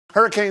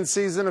Hurricane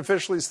season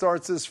officially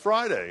starts this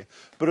Friday,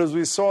 but as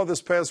we saw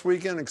this past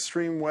weekend,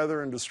 extreme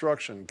weather and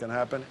destruction can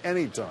happen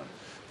anytime.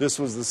 This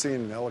was the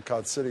scene in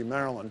Ellicott City,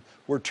 Maryland,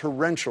 where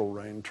torrential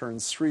rain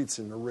turned streets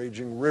into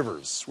raging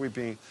rivers,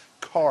 sweeping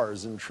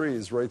cars and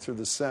trees right through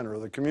the center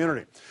of the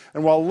community.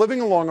 And while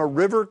living along a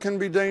river can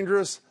be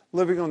dangerous,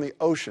 living on the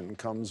ocean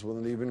comes with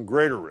an even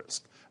greater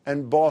risk.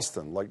 And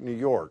Boston, like New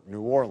York,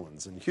 New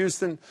Orleans, and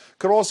Houston,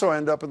 could also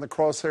end up in the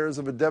crosshairs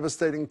of a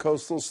devastating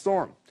coastal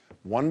storm.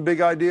 One big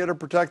idea to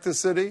protect the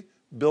city: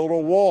 build a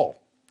wall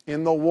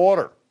in the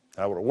water.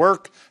 How would it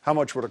work? How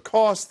much would it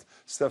cost?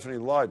 Stephanie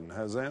Leydon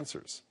has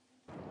answers.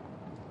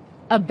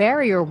 A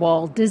barrier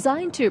wall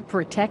designed to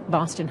protect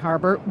Boston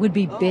Harbor would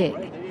be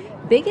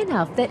big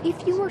enough that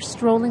if you were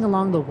strolling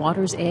along the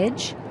water's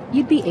edge,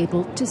 you'd be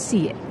able to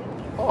see it.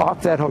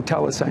 Off that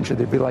hotel, essentially,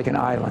 there'd be like an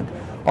island.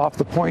 Off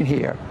the point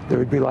here, there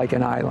would be like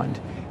an island.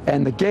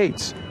 And the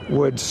gates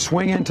would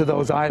swing into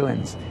those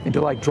islands,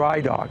 into like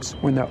dry docks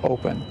when they're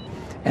open.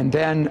 And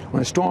then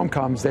when a storm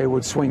comes, they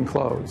would swing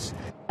closed.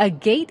 A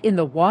gate in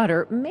the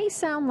water may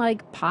sound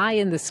like pie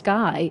in the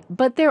sky,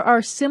 but there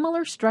are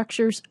similar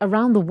structures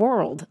around the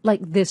world,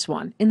 like this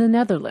one in the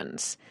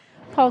Netherlands.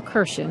 Paul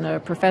Kirschen, a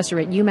professor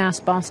at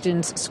UMass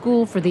Boston's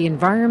School for the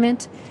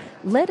Environment,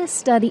 led a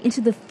study into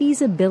the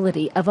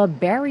feasibility of a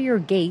barrier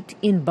gate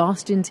in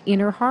Boston's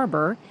inner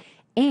harbor,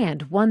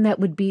 and one that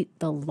would be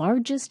the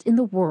largest in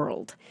the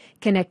world,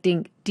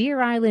 connecting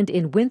Deer Island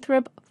in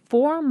Winthrop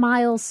 4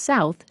 miles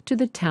south to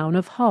the town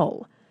of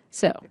Hull.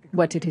 So,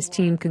 what did his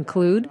team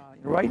conclude?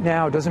 Right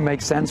now, it doesn't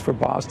make sense for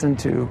Boston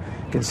to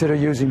consider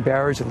using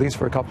barriers, at least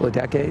for a couple of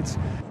decades.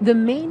 The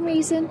main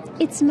reason?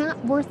 It's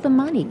not worth the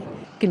money.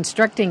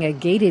 Constructing a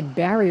gated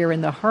barrier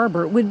in the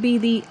harbor would be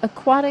the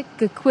aquatic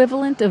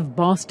equivalent of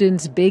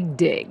Boston's Big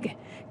Dig,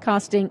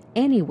 costing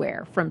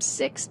anywhere from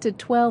 $6 to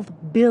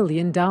 $12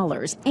 billion,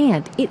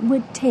 and it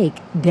would take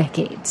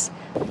decades.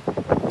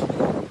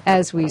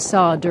 As we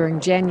saw during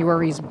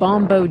January's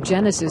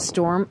bombogenesis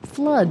storm,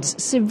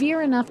 floods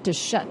severe enough to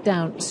shut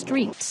down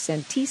streets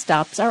and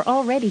T-stops are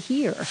already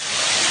here.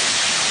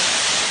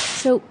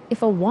 So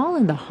if a wall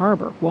in the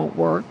harbor won't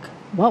work,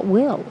 what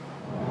will?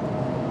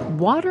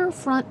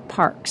 Waterfront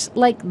parks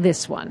like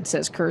this one,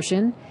 says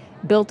Kirschen,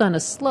 built on a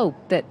slope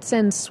that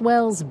sends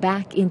swells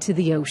back into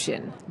the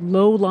ocean.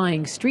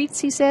 Low-lying streets,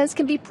 he says,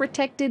 can be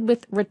protected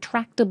with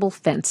retractable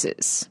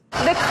fences.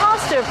 The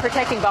cost of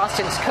protecting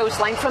Boston's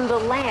coastline from the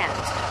land,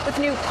 with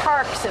new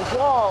parks and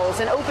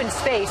walls and open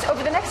space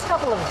over the next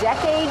couple of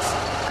decades,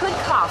 could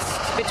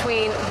cost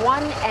between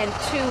 $1 and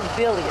 $2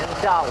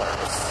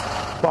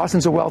 billion.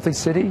 Boston's a wealthy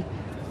city.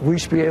 We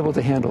should be able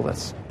to handle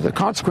this. The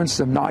consequences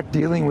of not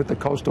dealing with the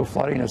coastal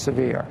flooding are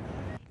severe.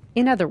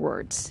 In other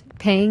words,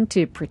 paying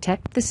to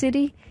protect the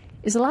city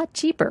is a lot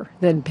cheaper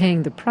than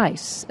paying the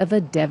price of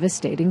a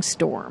devastating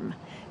storm.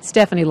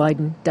 Stephanie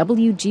Leydon,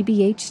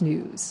 WGBH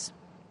News.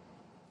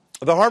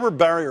 The Harbor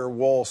Barrier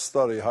Wall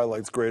study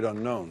highlights great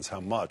unknowns: how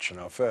much and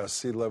how fast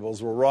sea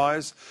levels will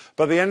rise.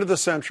 By the end of the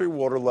century,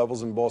 water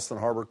levels in Boston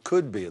Harbor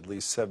could be at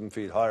least 7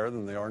 feet higher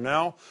than they are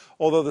now,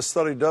 although the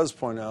study does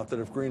point out that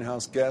if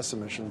greenhouse gas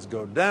emissions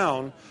go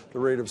down, the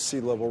rate of sea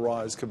level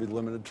rise could be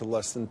limited to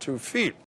less than 2 feet.